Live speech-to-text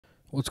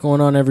What's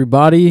going on,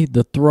 everybody?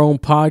 The Throne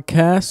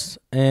Podcast.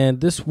 And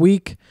this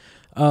week,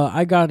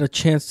 I got a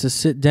chance to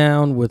sit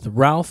down with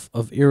Ralph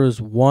of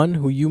Eras One,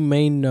 who you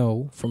may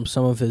know from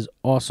some of his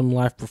awesome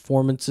live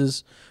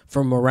performances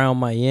from around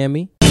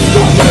Miami. I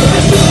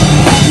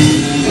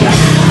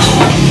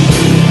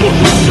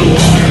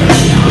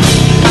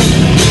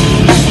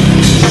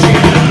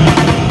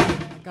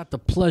got the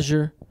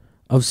pleasure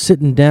of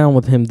sitting down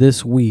with him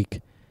this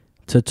week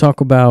to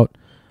talk about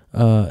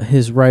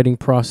his writing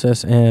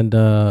process and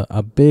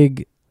a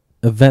big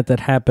event that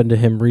happened to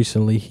him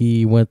recently.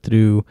 He went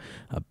through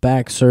a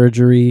back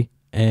surgery,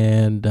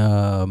 and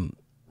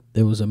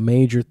it was a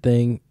major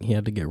thing. He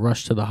had to get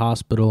rushed to the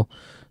hospital.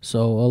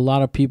 So a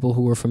lot of people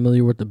who are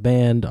familiar with the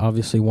band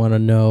obviously want to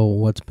know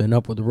what's been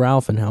up with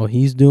Ralph and how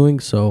he's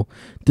doing. So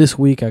this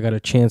week I got a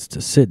chance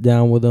to sit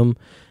down with him,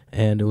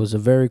 and it was a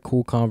very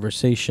cool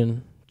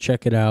conversation.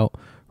 Check it out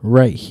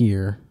right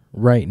here,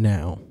 right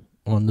now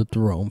on the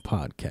Throne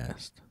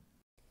Podcast.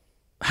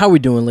 How we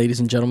doing, ladies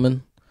and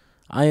gentlemen?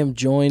 I am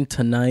joined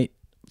tonight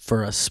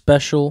for a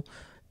special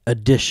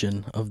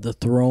edition of the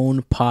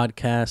Throne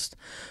Podcast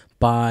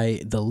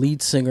by the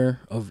lead singer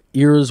of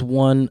Eras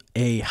One,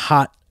 a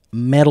hot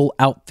metal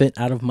outfit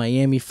out of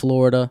Miami,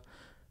 Florida.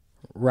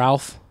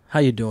 Ralph, how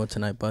you doing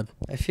tonight, bud?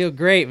 I feel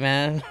great,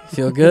 man.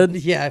 Feel good?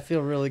 Yeah, I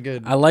feel really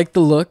good. I like the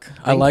look.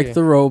 I like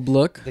the robe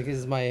look. I think this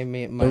is my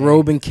the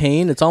robe and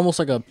cane. It's almost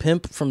like a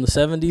pimp from the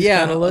 70s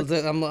kind of look.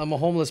 I'm a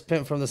homeless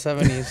pimp from the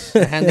 70s.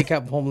 A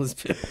handicapped homeless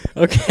pimp.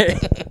 Okay.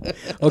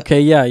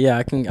 Okay,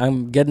 yeah.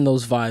 I'm getting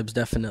those vibes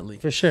definitely.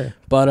 For sure.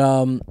 But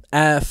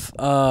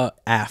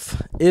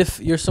if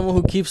you're someone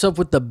who keeps up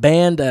with the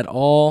band at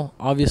all,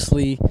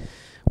 obviously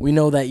we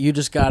know that you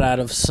just got out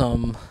of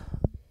some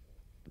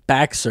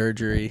back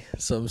surgery,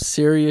 some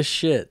serious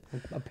shit.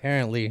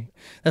 Apparently.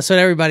 That's what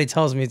everybody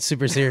tells me. It's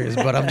super serious,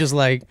 but I'm just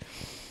like,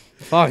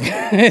 fuck.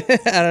 I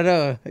don't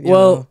know. You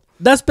know?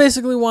 That's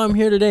basically why I'm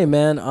here today,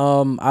 man.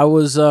 I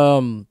was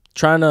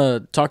trying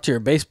to talk to your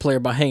bass player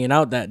about hanging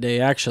out that day,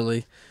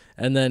 actually.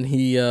 And then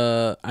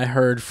I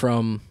heard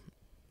from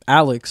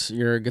Alex,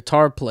 your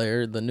guitar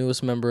player, the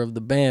newest member of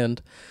the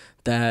band,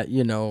 that,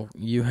 you know,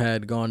 you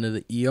had gone to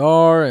the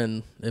ER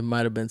and it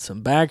might have been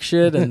some back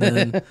shit. And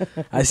then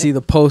I see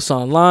the posts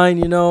online,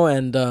 you know,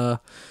 and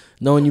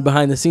knowing you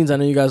behind the scenes, I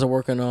know you guys are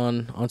working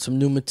on some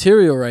new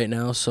material right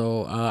now.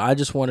 So I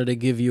just wanted to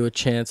give you a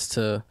chance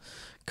to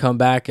come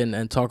back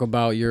and talk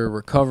about your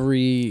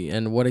recovery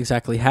and what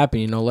exactly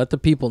happened. You know, let the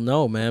people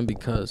know, man,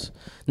 because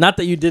not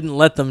that you didn't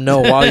let them know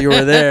while you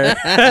were there.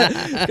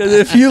 Because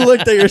if you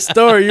looked at your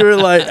story, you were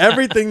like,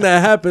 everything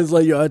that happens,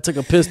 like, yo, I took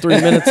a piss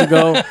 3 minutes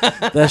ago.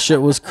 That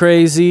shit was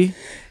crazy.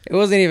 It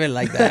wasn't even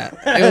like that.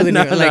 It wasn't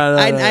even like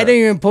I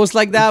didn't even post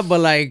like that, but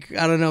like,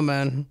 I don't know,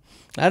 man.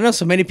 I don't know.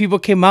 So many people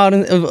came out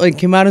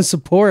in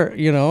support,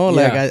 you know.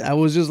 Like I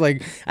was just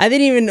like, I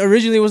didn't even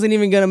originally wasn't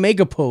even gonna make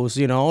a post,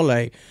 you know,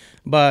 like.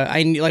 But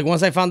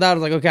once I found out, I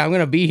was like, okay, I'm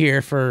gonna be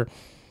here for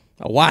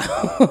a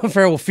while,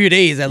 for a few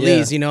days at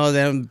least, you know.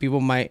 Then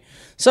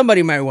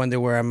somebody might wonder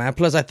where I'm at.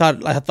 Plus, I thought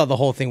the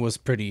whole thing was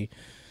pretty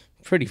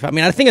fun. I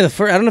mean, I think I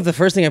don't know if the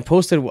first thing I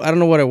posted, I don't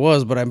know what it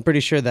was, but I'm pretty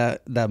sure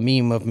that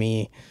meme of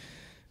me,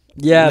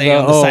 on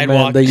the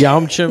sidewalk, man, the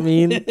Yamcha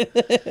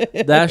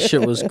meme, that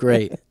shit was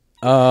great.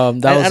 I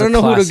don't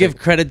know who to give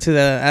credit to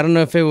that. I don't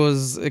know if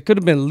it could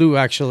have been Lou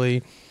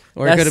actually.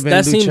 Or it could have been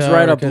that Lucha, seems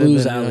right up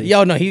Lou's alley.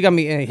 Yo, no, he got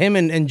me. Him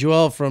and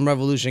Joel from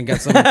Revolution got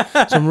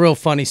some real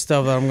funny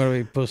stuff that I'm gonna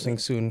be posting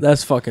soon.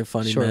 That's fucking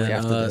funny, man.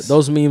 After this.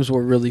 Those memes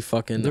were really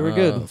fucking. They were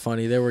good.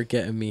 Funny. They were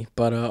getting me.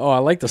 But I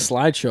like the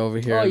slideshow over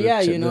here. Oh yeah,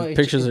 you know, the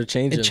pictures are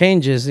changing. It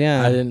changes,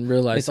 yeah. I didn't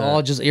realize it's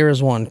all just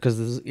Eras One because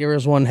this is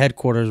Eras One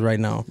headquarters right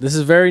now. This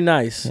is very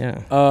nice.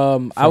 Yeah.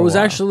 I was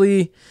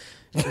actually.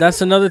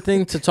 That's another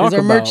thing to talk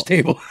about. Our merch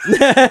table.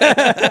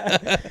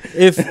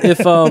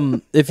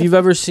 If you've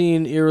ever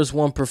seen Eras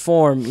One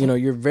perform, you know,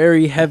 you're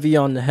very heavy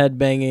on the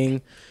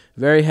headbanging,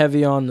 very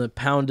heavy on the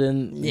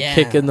pounding,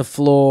 kicking the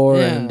floor,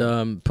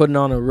 and putting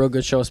on a real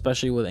good show,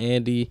 especially with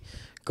Andy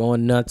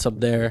going nuts up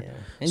there. Yeah.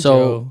 And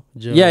so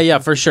Joe.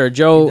 For sure.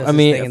 Joe, I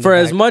mean, for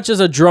as much as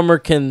a drummer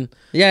can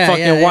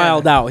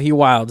wild out, he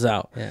wilds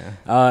out. Yeah.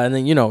 And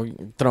then, you know,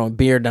 throwing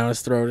beer down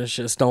his throat and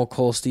shit, Stone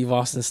Cold Steve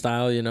Austin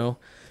style, you know.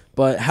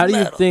 But how do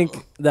you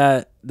think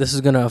that this is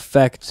going to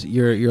affect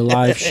your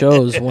live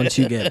shows once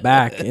you get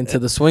back into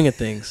the swing of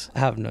things? I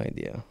have no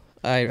idea.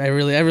 I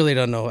really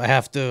don't know. I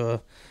have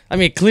to. I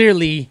mean,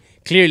 clearly,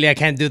 I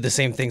can't do the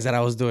same things that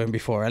I was doing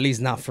before. At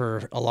least not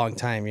for a long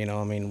time. You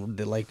know, I mean,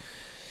 like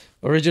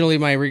originally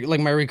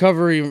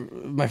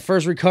my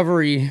first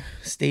recovery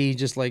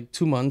stage is like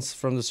 2 months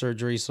from the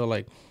surgery. So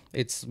like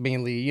it's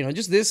mainly, you know,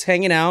 just this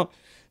hanging out.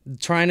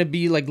 Trying to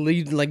be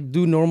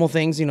do normal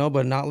things, you know,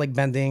 but not like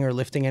bending or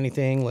lifting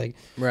anything, like,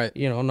 right,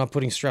 you know, not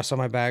putting stress on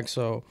my back.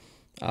 So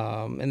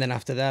and then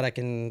after that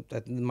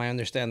my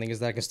understanding is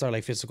that I can start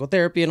like physical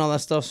therapy and all that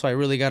stuff. So I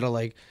really gotta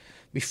like,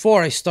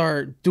 before I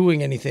start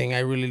doing anything, I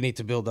really need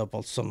to build up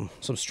some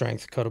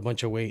strength, cut a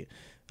bunch of weight,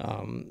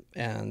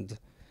 and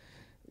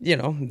you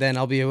know, then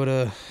I'll be able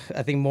to,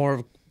 I think,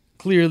 more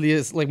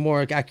clearly like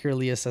more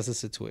accurately assess the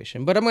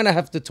situation. But I'm gonna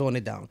have to tone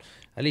it down,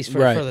 at least for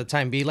the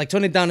time being. Like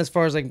tone it down as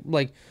far as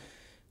like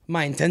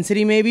my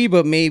intensity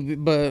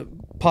but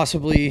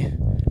possibly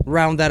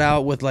round that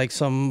out with like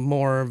some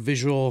more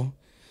visual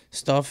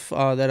stuff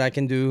that I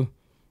can do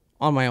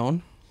on my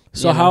own.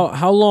 So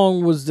how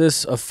long was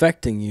this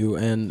affecting you,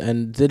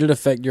 and did it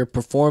affect your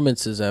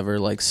performances ever,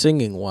 like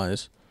singing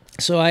wise?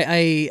 So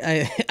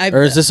I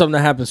or is this something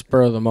that happens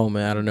spur of the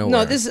moment? I don't know. No,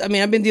 I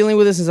mean, I've been dealing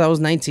with this since I was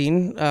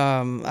 19.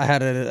 I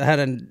had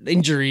an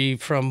injury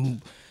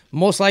from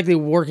most likely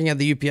working at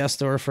the UPS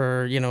store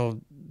for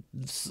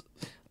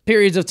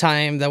periods of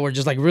time that were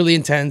just like really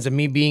intense, and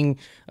me being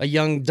a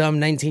young dumb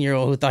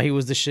 19-year-old who thought he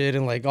was the shit,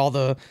 and like all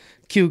the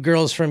cute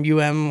girls from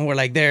were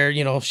like there,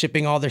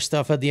 shipping all their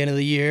stuff at the end of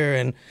the year,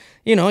 and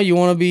you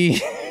want to be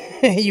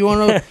you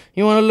want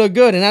to look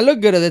good, and I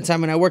looked good at the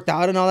time, and I worked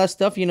out and all that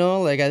stuff,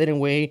 like I didn't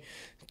weigh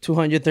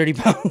 230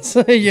 pounds,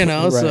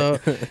 right. So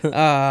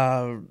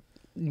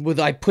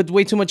I put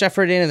way too much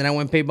effort in, and then I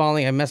went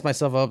paintballing. I messed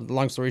myself up.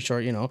 Long story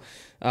short, I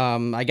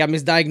got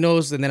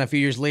misdiagnosed, and then a few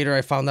years later,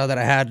 I found out that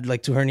I had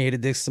like 2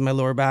 herniated discs in my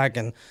lower back,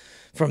 and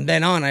from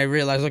then on, I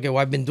realized, okay, well,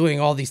 I've been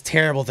doing all these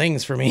terrible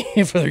things for me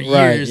for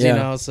years,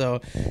 so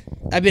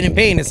I've been in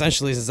pain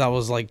essentially since I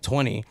was like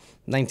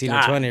 19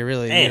 or 20,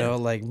 really,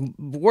 damn. Like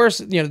worse,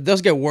 it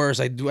does get worse.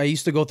 I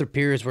used to go through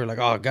periods where like,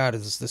 oh God,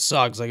 this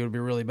sucks. Like it would be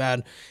really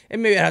bad.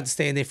 And maybe I had to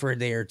stay in there for a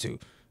day or two,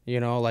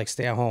 like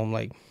stay at home,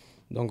 like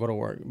don't go to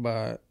work.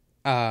 But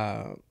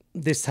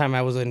this time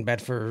I was in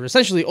bed for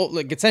essentially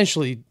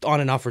on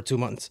and off for 2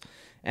 months,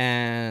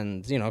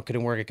 and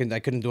couldn't work. I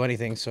couldn't do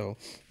anything. So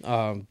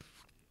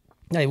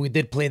we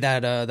did play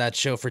that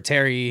show for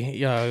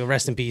Terry,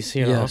 rest in peace,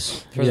 the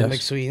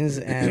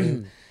McSweens,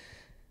 and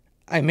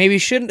I maybe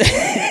shouldn't.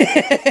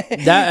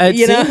 It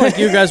seemed like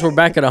you guys were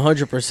back at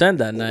 100%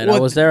 that night. Well, I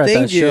was there at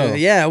that show.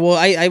 Yeah, well,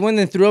 I went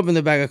and threw up in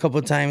the bag a couple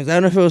of times. I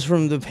don't know if it was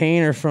from the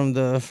pain or from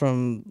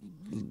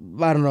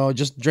I don't know,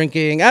 just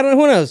drinking. I don't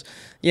know, who knows,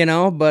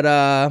 But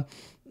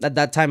at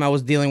that time, I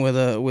was dealing with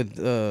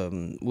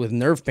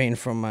nerve pain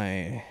from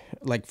my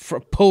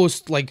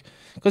post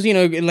because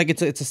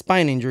it's a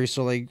spine injury,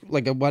 so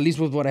well, at least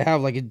with what I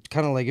have, it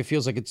kind of it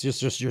feels like it's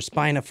just your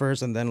spine at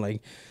first, and then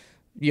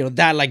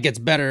that gets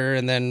better,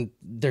 and then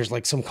there's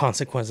some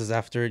consequences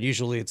after it.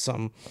 Usually it's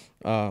some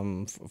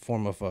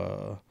form of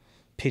a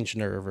pinched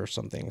nerve or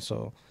something.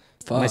 So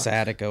my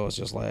sciatica was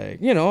just I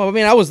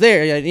mean, I was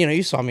there.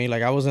 You saw me.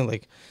 I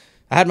wasn't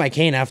I had my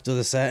cane after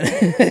the set,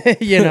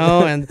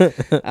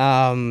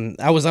 and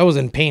I was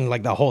in pain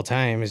the whole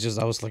time. It's just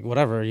I was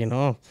whatever,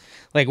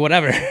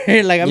 whatever.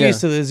 I'm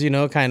used to this,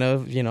 kind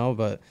of,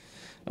 but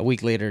a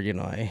week later,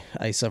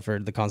 I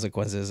suffered the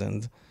consequences,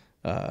 and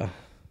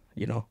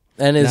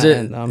And is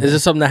it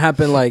something that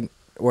happened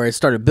where it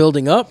started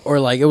building up, or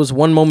it was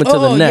one moment to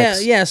the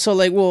next? Yeah. So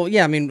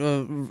I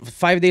mean,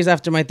 5 days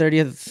after my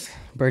 30th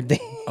birthday.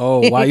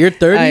 Oh wow, you're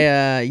 30?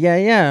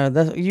 Yeah.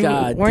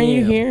 Weren't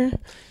you here?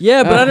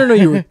 Yeah, but I don't know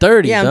you were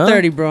 30. Yeah, I'm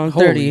 30, bro. I'm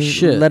 30. Holy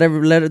shit.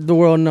 Let the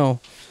world know.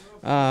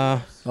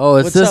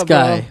 It's this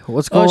guy. Bro?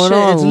 What's going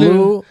on, it's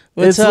Lou?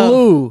 It's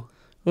Lou.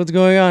 What's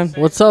going on?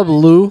 What's up,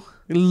 Lou?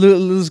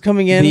 Lou's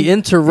coming in. The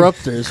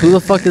Interrupters. Who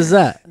the fuck is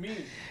that?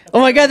 Oh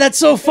my God, that's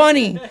so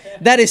funny.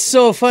 That is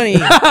so funny.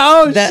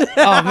 Oh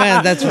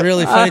man, that's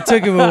really funny. It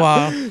took him a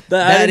while.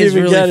 That is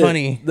really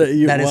funny. That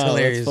is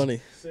hilarious. That's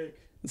funny.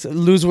 So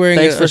Lou's wearing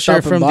a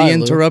shirt from the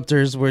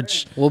Interrupters,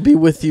 which we'll be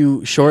with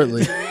you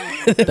shortly.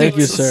 Thank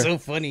you, sir. So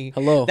funny.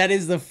 Hello. That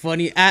is the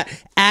funny at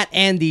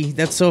Andy.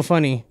 That's so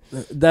funny.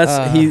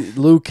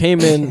 Lou came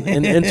in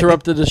and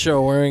interrupted the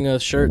show wearing a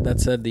shirt that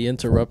said the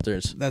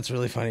Interrupters. That's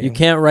really funny. You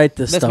can't write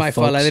this stuff. That's my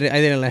fault. Folks. I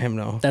didn't let him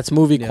know. That's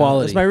movie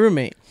quality. That's my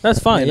roommate. That's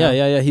fine.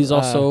 Yeah. He's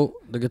also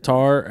the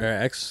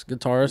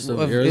ex-guitarist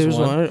of Here's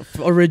One.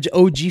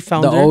 OG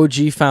founder. The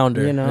OG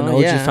founder. An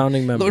OG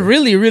founding member.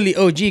 Really, really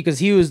OG, because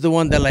he was the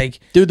one that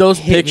dude, those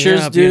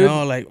pictures, up, dude.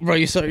 Bro,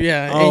 you saw,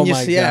 yeah. Oh and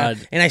my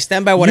God. And I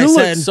stand by what I said.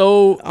 You look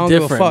so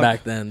different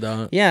back then,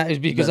 dog. Yeah, it's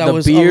because I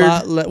was beard.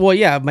 A lot. Well,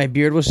 yeah, my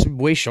beard was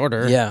way shorter.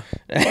 Yeah.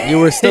 You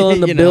were still in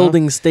the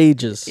building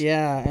stages.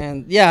 Yeah,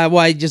 and well,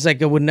 I just I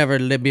would never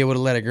be able to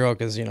let it grow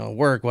because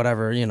work,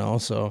 whatever,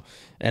 so,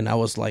 and I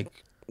was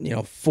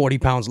 40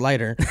 pounds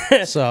lighter.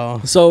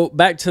 So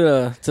back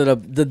to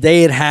the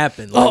day it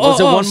happened.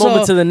 Was it one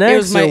moment to the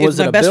next? It was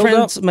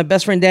my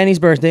best friend Danny's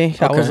birthday.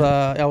 Okay.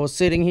 I was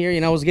sitting here,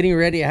 I was getting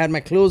ready. I had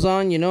my clothes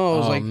on, I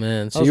was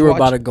man. So you were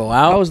about to go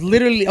out? I was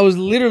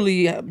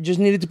literally just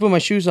needed to put my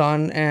shoes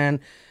on.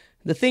 And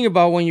the thing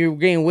about when you're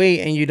gaining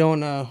weight and you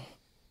don't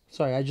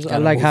sorry, I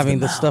like having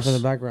this stuff in the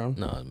background.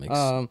 No, it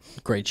makes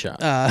great shot.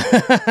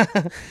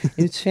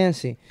 It's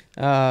fancy.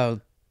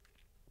 Damn,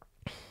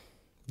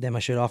 I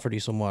should offer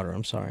you some water.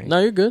 I'm sorry. No,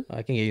 you're good.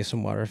 I can get you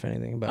some water if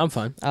anything. But I'm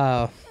fine.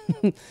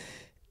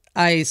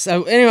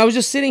 Anyway, I was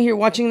just sitting here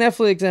watching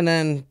Netflix, and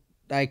then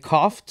I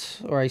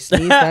coughed or I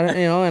sneezed,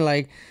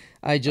 and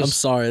I just. I'm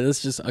sorry.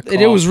 That's just a cough.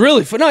 It was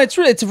really fun. No, it's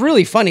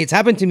really funny. It's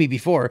happened to me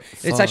before.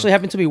 Fuck. It's actually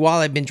happened to me while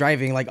I've been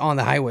driving on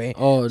the highway.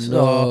 Oh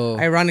so,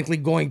 ironically,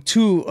 going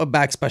to a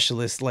back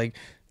specialist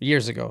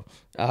years ago.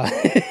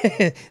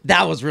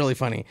 That was really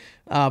funny,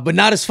 but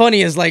not as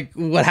funny as like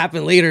what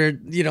happened later.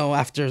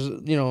 After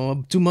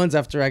 2 months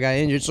after I got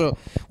injured. So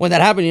when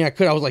that happened,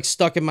 I was like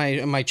stuck in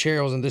my chair.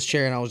 I was in this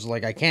chair, and I was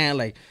like, I can't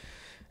like.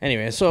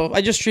 Anyway, so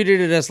I just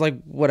treated it as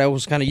like what I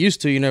was kind of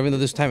used to, even though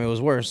this time it was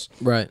worse.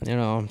 Right.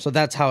 So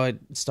that's how it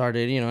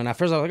started, and at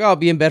first I was like, oh, I'll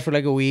be in bed for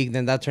like a week.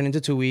 Then that turned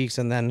into 2 weeks,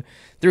 and then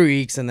 3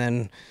 weeks, and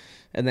then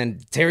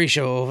Terry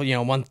show,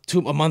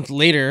 a month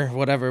later,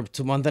 whatever,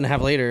 2 month and a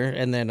half later.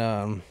 And then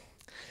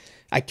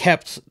I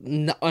kept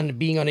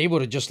being unable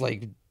to just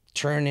like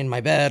turn in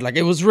my bed. Like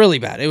it was really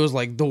bad. It was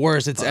like the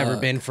worst it's ever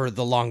been for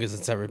the longest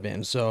it's ever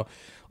been. So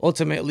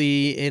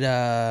ultimately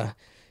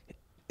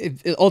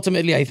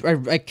ultimately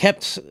I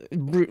kept,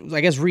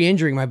 I guess,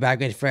 re-injuring my back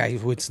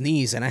with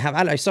sneeze, and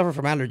I suffer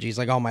from allergies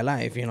like all my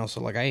life,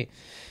 so like I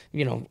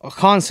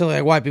constantly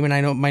like wiping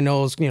my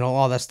nose,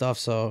 all that stuff.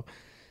 So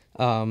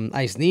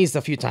I sneezed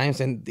a few times,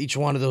 and each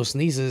one of those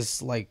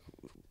sneezes like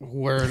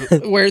were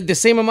the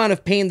same amount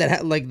of pain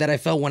that I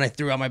felt when I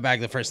threw out my bag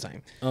the first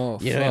time. Oh,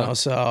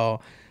 so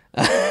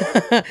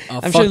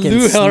I'm sure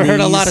Lou heard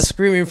a lot of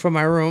screaming from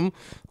my room,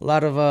 a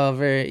lot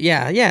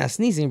of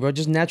sneezing, bro.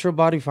 Just natural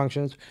body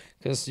functions,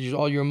 because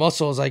all your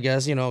muscles, I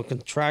guess,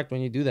 contract when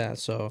you do that.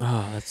 So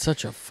that's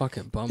such a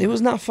fucking bummer. It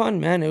was not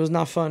fun, man. It was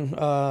not fun.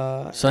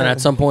 So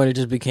at some point it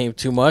just became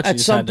too much. At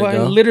some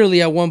point,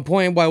 literally at one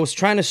point, while I was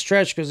trying to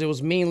stretch, because it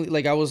was mainly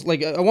like I was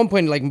like at one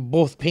point like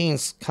both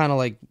pains kind of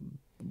like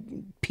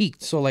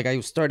peaked. So like I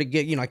started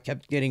I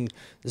kept getting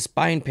the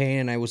spine pain,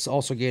 and I was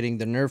also getting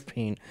the nerve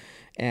pain.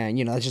 And,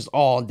 it's just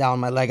all down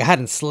my leg. I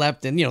hadn't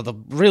slept. And,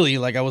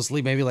 I was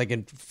sleeping maybe like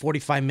in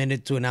 45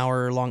 minute to an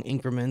hour long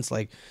increments.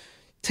 Like,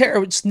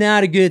 terrible. It's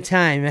not a good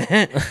time,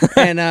 man.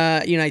 And,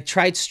 I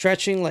tried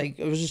stretching. Like,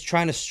 I was just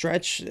trying to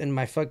stretch. And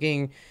my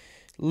fucking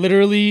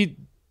literally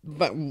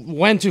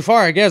went too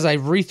far, I guess. I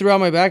re-threw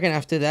out my back. And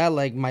after that,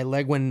 like, my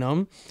leg went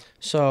numb.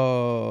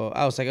 So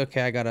I was like,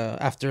 okay, I gotta,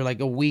 after like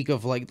a week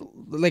of like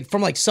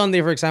from like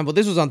Sunday, for example.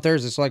 This was on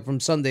Thursday. So like from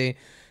Sunday,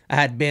 I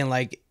had been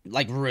like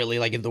really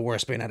like in the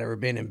worst pain I'd ever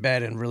been in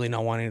bed, and really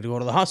not wanting to go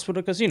to the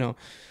hospital because,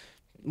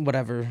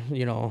 whatever,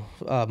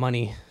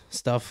 money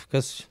stuff,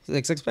 because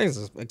it's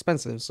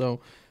expensive. So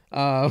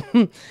I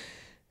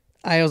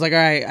was like, all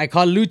right, I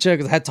called Lucha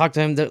because I had talked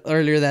to him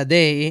earlier that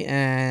day,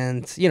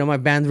 and, my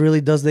band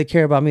really does, they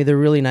care about me. They're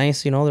really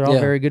nice. They're all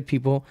very good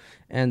people.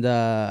 And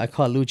I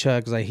called Lucha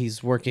because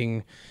he's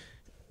working,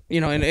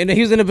 and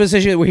he was in a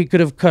position where he could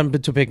have come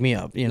to pick me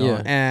up,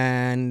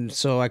 and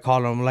so I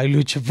called him like,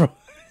 Lucha, bro,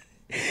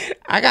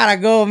 I gotta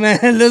go,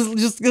 man.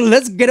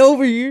 Let's get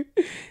over here.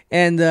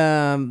 And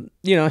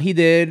he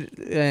did.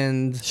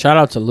 And shout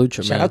out to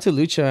Lucha, shout out to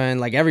Lucha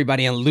and like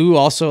everybody. And Lou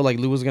also, like,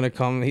 Lou was gonna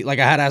come. I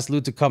had asked Lou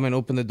to come and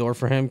open the door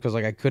for him because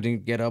like I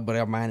couldn't get up, but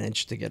I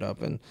managed to get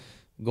up and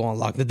go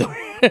unlock the door.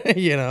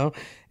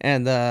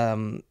 And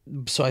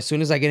so as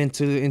soon as I get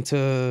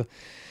into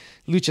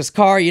Lucha's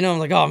car, I'm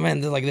like, oh man,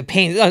 the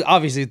pain,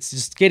 obviously it's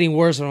just getting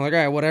worse. And I'm like, all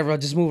right, whatever, I'll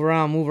just move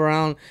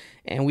around.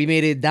 And we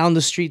made it down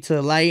the street to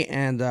the light.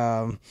 And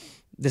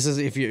this is,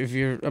 if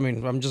you're,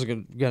 I'm just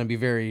gonna be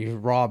very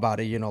raw about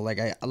it.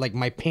 Like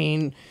my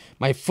pain,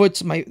 my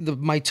foot,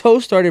 my toe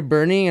started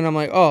burning, and I'm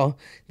like, oh,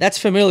 that's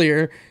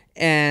familiar.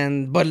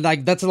 But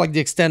like that's like the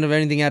extent of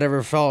anything I'd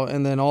ever felt.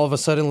 And then all of a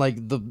sudden, like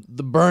the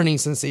burning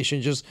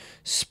sensation just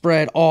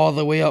spread all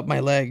the way up my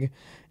leg.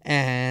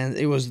 And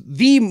I was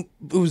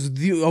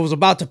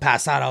about to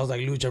pass out. I was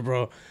like, Lucha,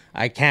 bro,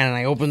 I can't. And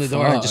I opened the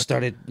door and just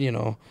started,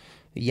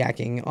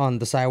 yakking on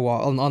the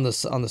sidewalk, on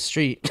the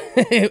street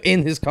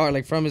in his car,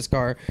 like from his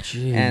car.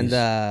 Jeez.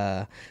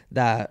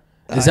 And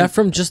is that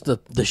from just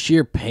the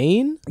sheer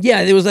pain?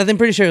 Yeah, it was. I'm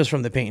pretty sure it was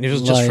from the pain. It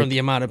was just from the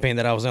amount of pain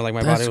that I was in. Like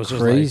my body was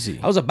just crazy.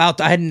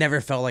 Like, I had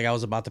never felt like I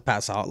was about to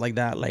pass out like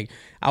that. Like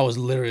I was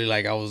literally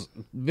like I was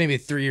maybe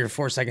 3 or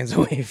 4 seconds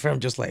away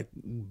from just like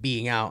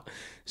being out.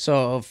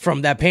 So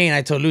from that pain,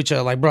 I told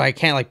Lucha, like, bro, I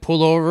can't like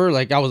pull over.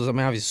 Like I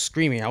was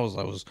screaming.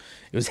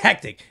 It was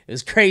hectic. It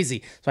was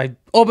crazy. So I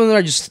opened the door,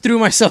 I just threw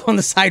myself on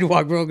the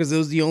sidewalk, bro, because it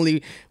was the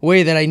only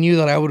way that I knew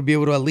that I would be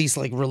able to at least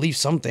like relieve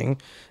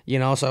something,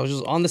 So I was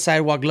just on the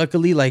sidewalk.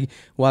 Luckily, like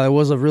while it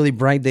was a really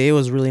bright day, it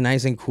was really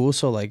nice and cool.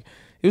 So like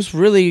it was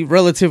really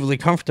relatively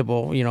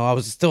comfortable. I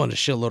was still in a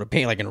shitload of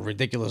pain, like in a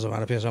ridiculous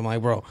amount of pain. So I'm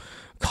like, bro,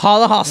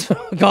 call the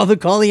hospital,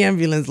 call the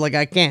ambulance. Like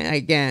I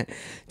can't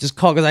just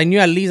call, because I knew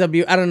at least I'd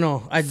be, I don't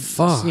know.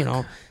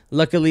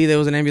 Luckily there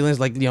was an ambulance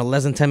like,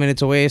 less than 10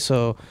 minutes away.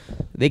 So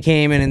they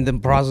came, and in the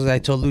process I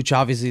told Lucha,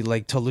 obviously,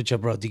 like told Lucha,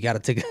 bro, you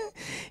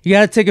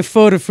gotta take a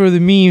photo for the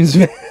memes,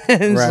 man.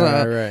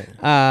 Right.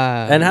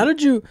 And how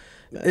did you,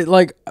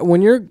 like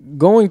when you're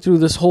going through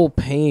this whole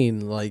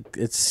pain, like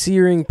it's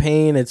searing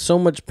pain, it's so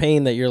much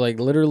pain that you're like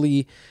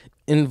literally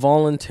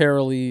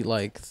involuntarily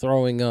like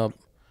throwing up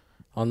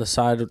on the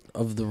side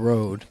of the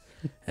road,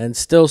 and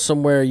still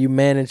somewhere you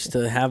manage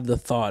to have the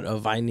thought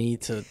of, I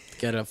need to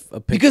get a picture.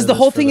 Because the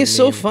whole thing is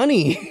so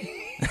funny.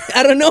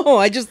 I don't know.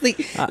 I just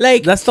think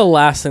like that's the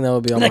last thing that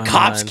would be on my the mind.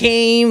 cops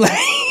came, like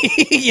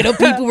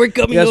people were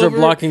coming. You guys over. were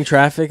blocking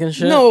traffic and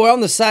shit. No, we're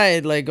on the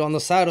side, like on the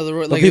side of the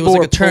road. Like people it was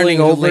like were a turning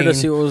pulling over lane. to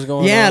see what was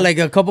going on. Yeah, like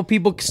a couple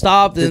people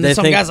stopped, and they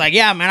some think- guy's like,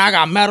 "Yeah, man, I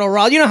got metal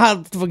rods. You know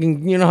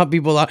how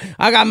people are.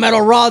 I got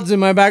metal rods in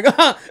my back.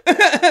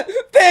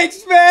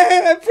 Thanks,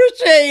 man. I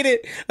appreciate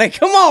it. Like,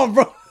 come on,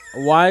 bro."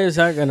 Why is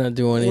that gonna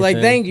do anything? Like,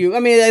 thank you. I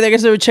mean, I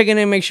guess they were checking in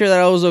to make sure that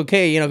I was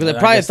okay, because I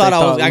probably guess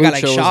thought they I got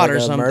like Lucha was shot like or a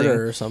something.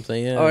 murder or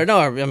something. Yeah. Or no,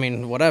 I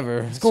mean,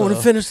 whatever. Let's go to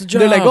finish the job.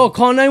 They're like, "Oh,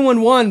 call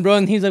 911, bro."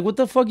 And he's like, "What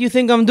the fuck you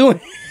think I'm doing?"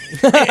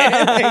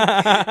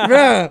 Like,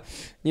 bro.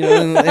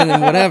 And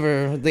then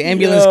whatever. The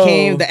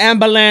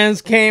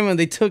ambulance came, and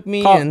they took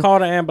me. Call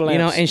the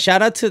ambulance. And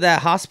shout out to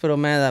that hospital,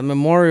 man, that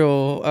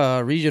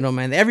Memorial Regional,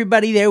 man.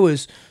 Everybody there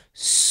was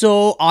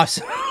so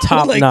awesome.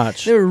 Top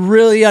notch. They were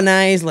really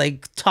nice,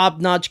 like top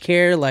notch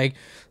care, like.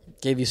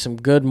 Gave you some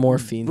good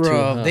morphine, bro, too.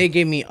 Huh? They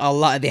gave me a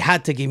lot. They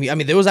had to give me. I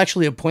mean, there was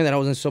actually a point that I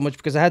wasn't so much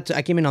because I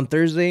came in on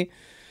Thursday,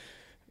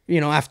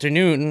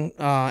 afternoon,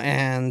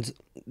 and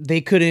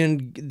they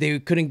couldn't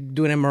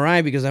do an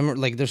MRI because I'm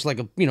like there's like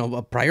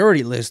a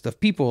priority list of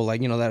people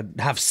like that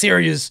have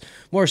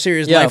more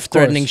serious life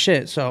threatening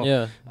shit. So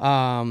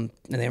and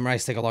the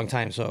MRIs take a long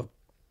time. So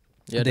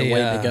you had to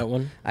wait to get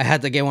one. I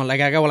had to get one.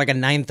 Like I got one like at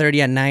 9:30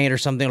 at night or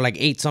something, like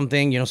 8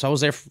 something. So I was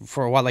there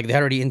for a while. Like they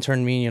had already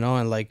interned me,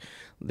 and like.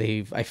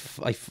 They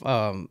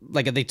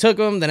took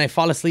them, then I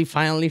fall asleep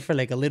finally for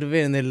like a little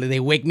bit, and they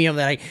wake me up.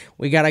 They're like,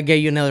 "We gotta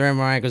get you another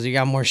MRI because you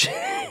got more shit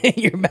in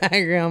your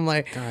background." I'm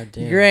like, God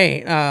damn.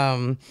 Great.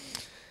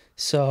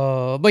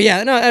 So, but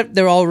yeah, no,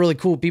 they're all really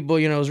cool people.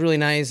 It was really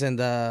nice, and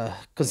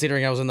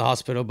considering I was in the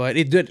hospital, but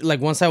it did like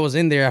once I was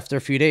in there after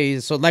a few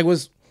days. So I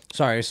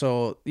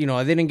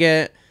didn't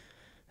get.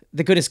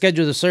 They couldn't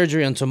schedule the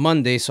surgery until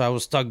Monday, so I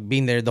was stuck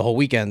being there the whole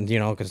weekend.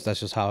 Because that's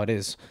just how it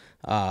is.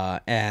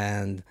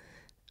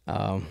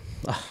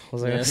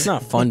 It's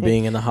not fun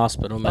being in the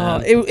hospital,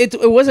 man. It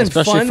wasn't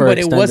Especially fun, for but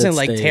it wasn't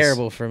like extended stays.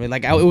 terrible for me.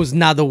 Like it was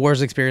not the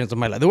worst experience of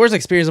my life. The worst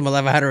experience of my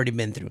life I had already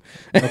been through,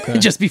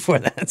 just before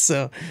that.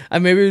 So I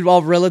maybe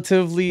all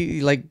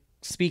relatively like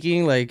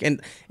speaking, like,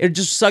 and it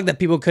just sucked that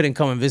people couldn't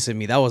come and visit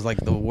me. That was like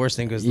the worst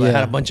thing because I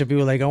had a bunch of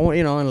people like, "Oh,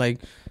 and like,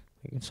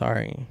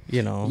 sorry,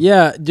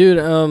 Yeah, dude.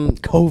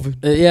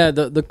 COVID.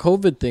 The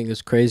COVID thing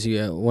is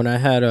crazy. When I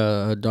had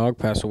a dog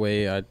pass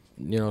away,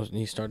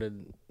 he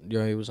started.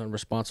 He was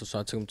unresponsive, so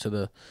I took him to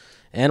the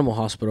animal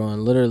hospital,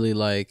 and literally,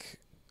 like,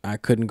 I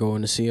couldn't go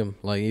in to see him.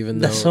 Like, even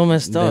though so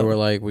messed up. They were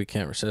like, we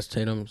can't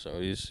resuscitate him,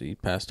 so he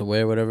passed away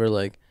or whatever.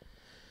 Like,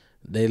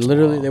 they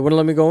literally they wouldn't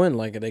let me go in.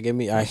 Like, they gave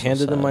me, I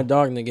handed them my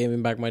dog, and they gave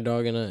me back my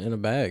dog in a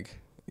bag.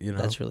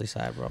 That's really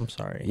sad, bro. I'm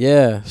sorry.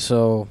 Yeah.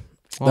 So.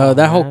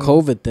 That whole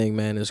COVID thing,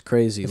 man, is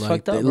crazy. It's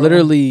like, up,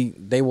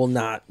 they will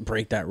not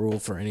break that rule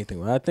for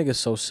anything. I think it's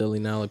so silly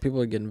now. Like,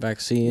 people are getting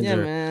vaccines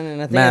or man,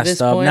 and I think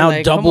masked up. Point, now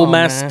like, double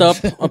masked up,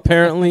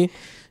 apparently.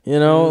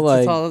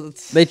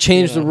 They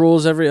change the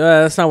rules every.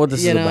 That's not what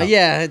this is about.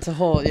 Yeah, it's a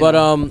whole. But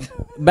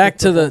back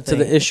to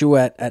the issue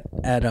at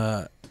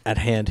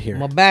hand here.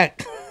 My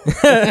back,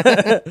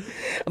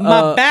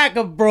 my back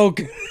is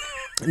broken.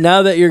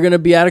 Now that you're going to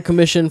be out of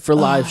commission for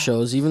live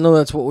shows, even though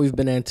that's what we've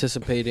been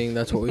anticipating,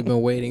 that's what we've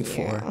been waiting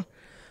for,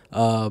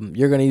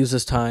 you're going to use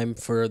this time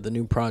for the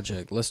new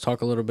project. Let's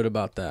talk a little bit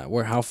about that.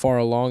 How far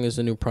along is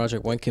the new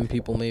project? When can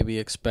people maybe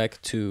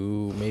expect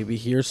to maybe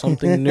hear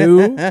something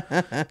new?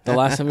 The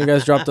last time you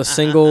guys dropped a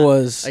single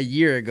was... a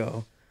year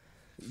ago.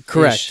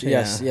 Correct. Ish,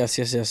 yes.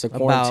 The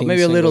quarantine about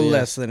maybe a single, little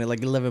less than it,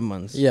 like 11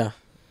 months. Yeah.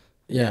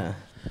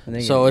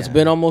 So it's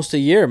been almost a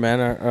year,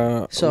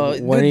 man. So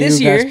when are this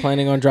you guys year,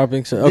 planning on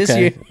dropping? This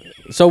year.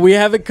 So we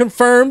have it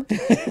confirmed.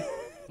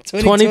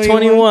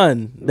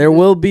 2021. There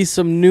will be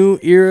some new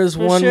Eras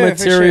One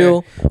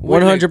material.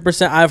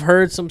 100%. I've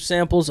heard some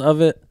samples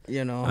of it.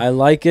 I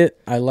like it.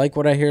 I like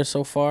what I hear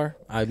so far.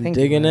 I'm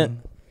digging it.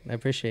 I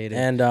appreciate it,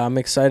 and I'm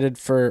excited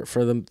for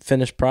the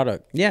finished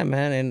product. Yeah,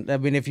 man. And I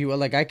mean, if you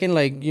like, I can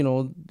I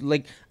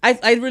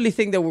really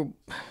think that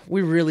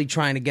we're really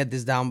trying to get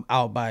this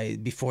out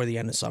before the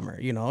end of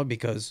summer,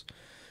 because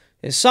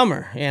it's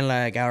summer and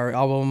like our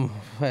album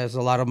has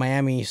a lot of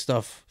Miami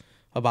stuff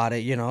about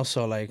it,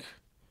 so like,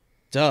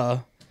 duh.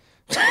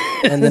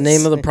 And the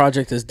name of the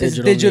project is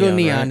Digital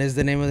Neon, right? Is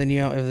the name of the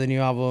new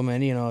album,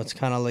 and it's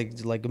kind of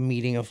like a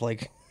meeting of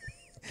like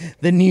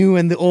the new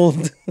and the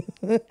old.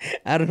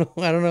 I don't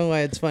know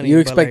why it's funny. You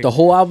expect the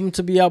whole album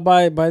to be out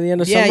by the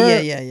end of summer?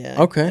 Yeah.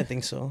 Okay. I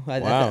think so.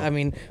 Wow. I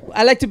mean,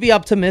 I like to be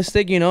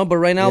optimistic, but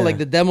right now, like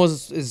the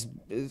demos is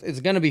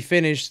gonna be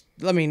finished.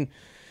 I mean,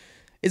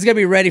 it's gonna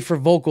be ready for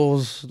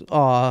vocals,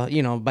 by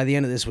the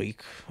end of this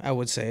week, I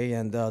would say.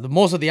 And the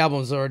most of the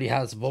albums already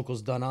has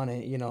vocals done on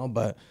it,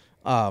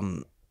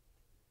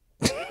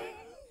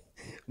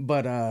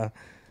 but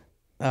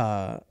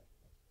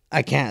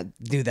I can't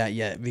do that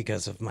yet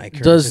because of my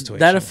current situation.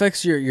 That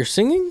affects your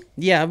singing?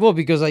 Yeah, well,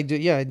 because I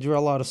draw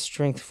a lot of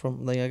strength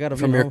from like I got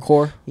from your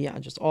core. Yeah,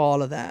 just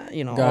all of that,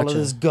 Gotcha. all of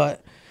this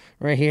gut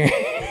right here,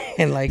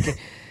 and like,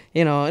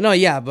 you know, no,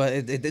 yeah, but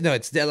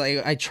it's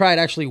like I tried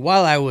actually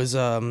while I was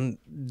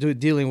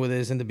dealing with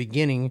this in the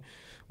beginning.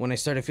 When I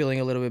started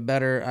feeling a little bit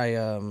better,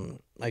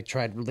 I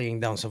tried laying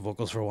down some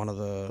vocals for one of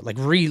the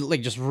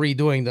just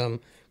redoing them.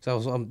 So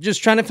I'm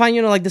just trying to find,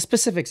 you know, like the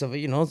specifics of it,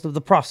 you know,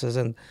 the process,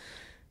 and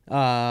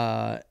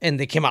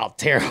they came out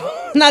terrible.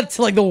 Not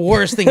like the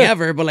worst thing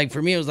ever, but like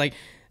for me it was like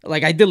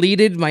I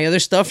deleted my other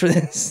stuff for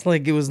this.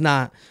 Like it was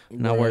not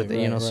worth it,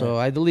 you know. Right. So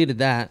I deleted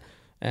that,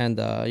 and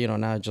you know,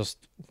 now I just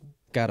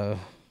gotta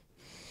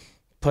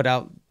put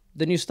out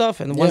the new stuff,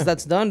 and once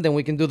that's done, then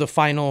we can do the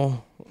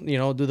final, you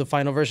know,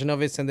 version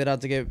of it, send it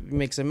out to get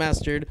mixed and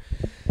mastered.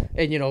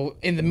 And you know,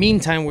 in the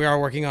meantime, we are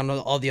working on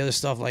all the other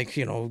stuff, like,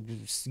 you know,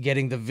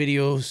 getting the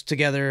videos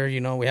together. You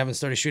know, we haven't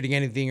started shooting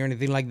anything or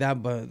anything like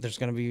that, but there's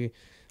gonna be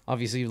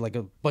obviously like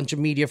a bunch of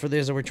media for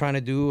this that we're trying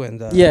to do.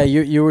 And yeah,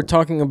 you were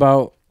talking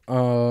about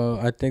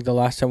I think the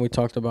last time we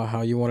talked about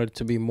how you wanted it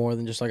to be more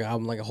than just like an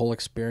album, like a whole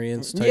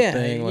experience type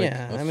thing, like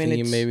a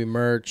theme, maybe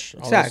merch,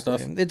 all that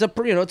stuff. It's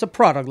it's a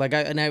product. Like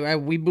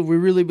we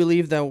really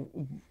believe that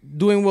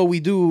doing what we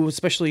do,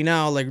 especially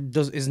now, like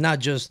is not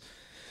just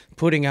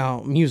putting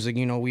out music.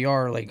 You know, we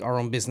are like our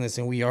own business,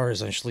 and we are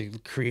essentially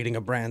creating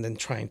a brand and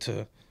trying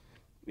to,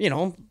 you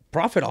know,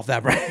 profit off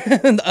that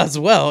brand as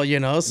well. You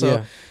know,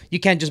 so you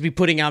can't just be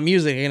putting out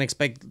music and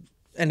expect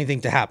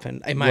anything to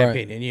happen, in my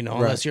opinion, you know,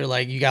 unless you're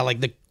like, you got like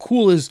the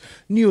coolest,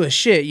 newest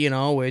shit, you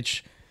know,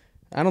 which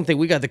I don't think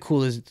we got the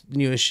coolest,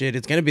 newest shit.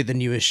 It's gonna be the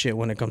newest shit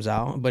when it comes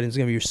out, but it's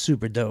gonna be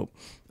super dope.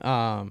 So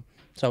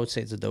I would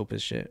say it's the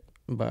dopest shit,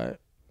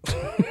 but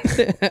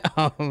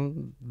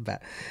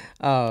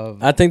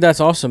I think that's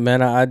awesome,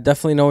 man. I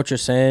definitely know what you're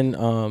saying.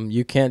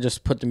 You can't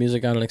just put the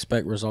music out and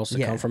expect results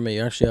to come from it.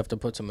 You actually have to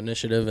put some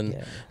initiative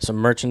and some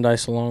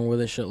merchandise along with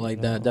it, shit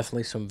like that.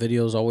 Definitely some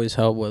videos always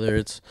help, whether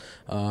it's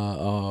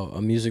a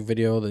music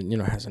video that, you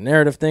know, has a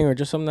narrative thing, or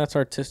just something that's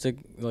artistic,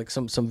 like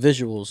some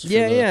visuals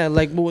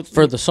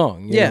for the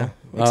song, you know?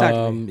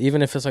 Exactly.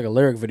 Even if it's like a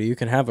lyric video, you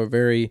can have a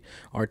very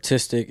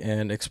artistic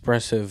and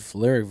expressive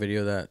lyric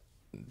video that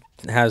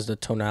has the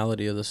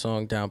tonality of the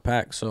song down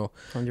packed. So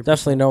 100%.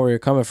 Definitely know where you're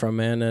coming from,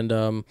 man.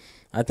 And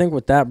I think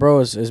with that, bro,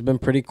 it's been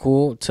pretty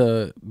cool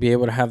to be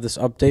able to have this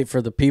update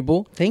for the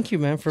people. Thank you,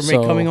 man, for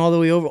coming all the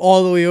way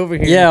over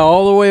here. Yeah,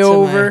 all the way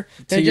over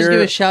to your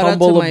give a shout out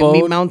to my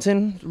meat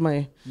mountain,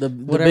 the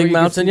big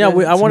mountain. Yeah,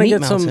 I want to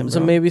get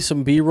some maybe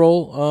some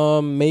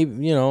B-roll.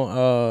 Maybe, you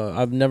know,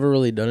 I've never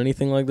really done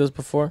anything like this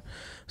before,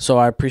 so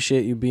I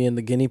appreciate you being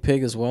the guinea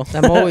pig as well.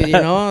 I'm always, you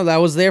know, I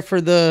was there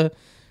for the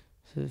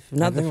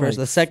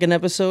second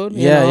episode.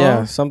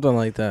 Yeah, something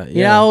like that.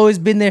 Yeah, I've always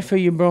been there for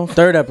you, bro.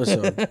 Third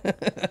episode.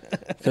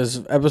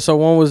 Because episode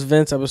 1 was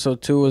Vince,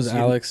 episode 2 was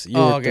Alex. You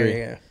were 3.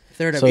 Yeah.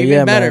 Third episode.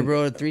 Even better, man.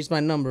 Bro. 3's my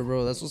number,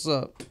 bro. That's what's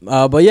up.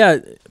 But yeah,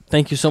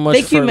 thank you so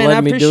much for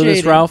letting me do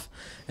this, Ralph.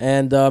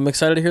 And I'm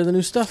excited to hear the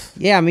new stuff.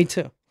 Yeah, me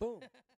too.